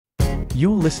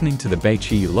You're listening to the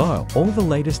Bachelor, all the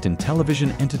latest in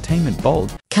television entertainment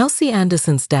bold. Kelsey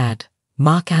Anderson's dad,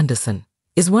 Mark Anderson,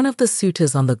 is one of the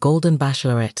suitors on the Golden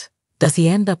Bachelorette. Does he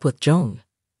end up with Joan?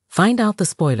 Find out the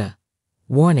spoiler.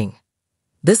 Warning.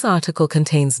 This article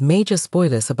contains major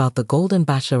spoilers about the Golden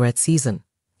Bachelorette season.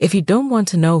 If you don't want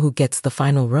to know who gets the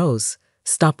final rose,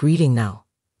 stop reading now.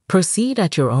 Proceed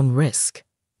at your own risk.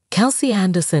 Kelsey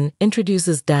Anderson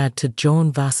introduces dad to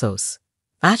Joan Vassos.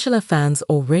 Bachelor fans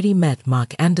already met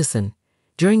Mark Anderson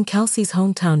during Kelsey's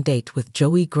hometown date with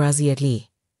Joey Grazielli.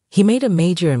 He made a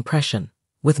major impression,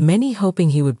 with many hoping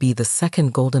he would be the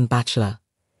second Golden Bachelor.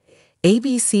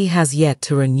 ABC has yet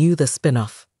to renew the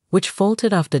spin-off, which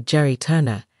faltered after Jerry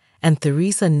Turner and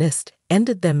Theresa Nist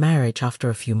ended their marriage after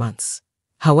a few months.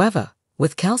 However,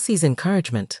 with Kelsey's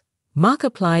encouragement, Mark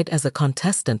applied as a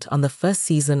contestant on the first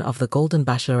season of the Golden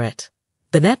Bachelorette.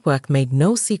 The network made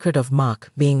no secret of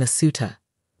Mark being a suitor,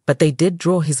 but they did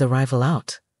draw his arrival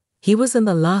out. He was in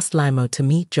the last limo to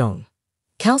meet Joan.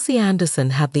 Kelsey Anderson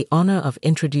had the honor of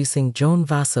introducing Joan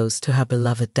Vassos to her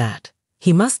beloved dad.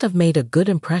 He must have made a good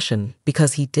impression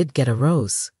because he did get a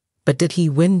rose. But did he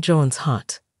win Joan's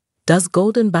heart? Does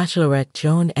Golden Bachelorette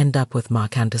Joan end up with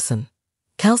Mark Anderson?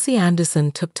 Kelsey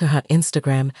Anderson took to her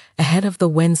Instagram ahead of the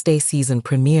Wednesday season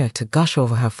premiere to gush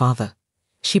over her father.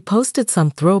 She posted some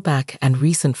throwback and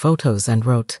recent photos and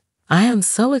wrote, "I am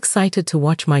so excited to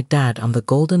watch my dad on the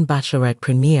Golden Bachelorette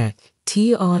premiere,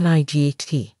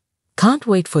 TONIGT. Can't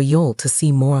wait for y'all to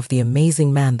see more of the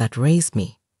amazing man that raised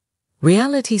me."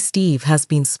 Reality Steve has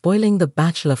been spoiling the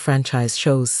Bachelor franchise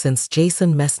shows since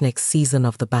Jason Mesnick's season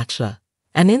of The Bachelor.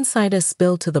 An insider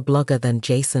spilled to the blogger that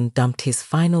Jason dumped his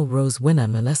final rose winner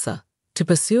Melissa to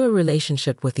pursue a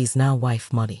relationship with his now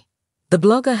wife Molly. The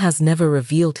blogger has never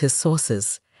revealed his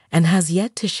sources and has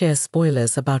yet to share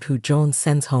spoilers about who Joan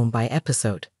sends home by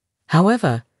episode.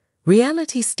 However,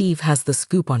 Reality Steve has the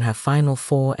scoop on her final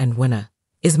four and winner.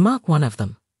 Is Mark one of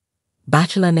them?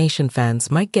 Bachelor Nation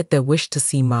fans might get their wish to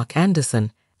see Mark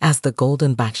Anderson as the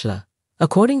Golden Bachelor.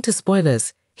 According to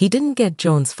spoilers, he didn't get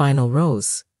Joan's final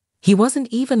rose. He wasn't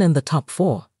even in the top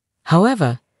 4.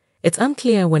 However, it's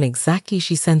unclear when exactly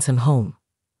she sends him home.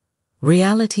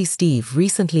 Reality Steve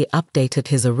recently updated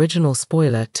his original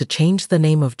spoiler to change the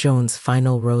name of Joan's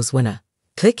final rose winner.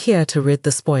 Click here to read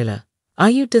the spoiler. Are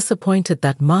you disappointed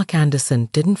that Mark Anderson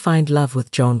didn't find love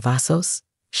with Joan Vassos?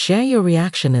 Share your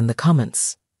reaction in the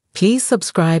comments. Please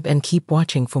subscribe and keep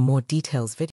watching for more details videos.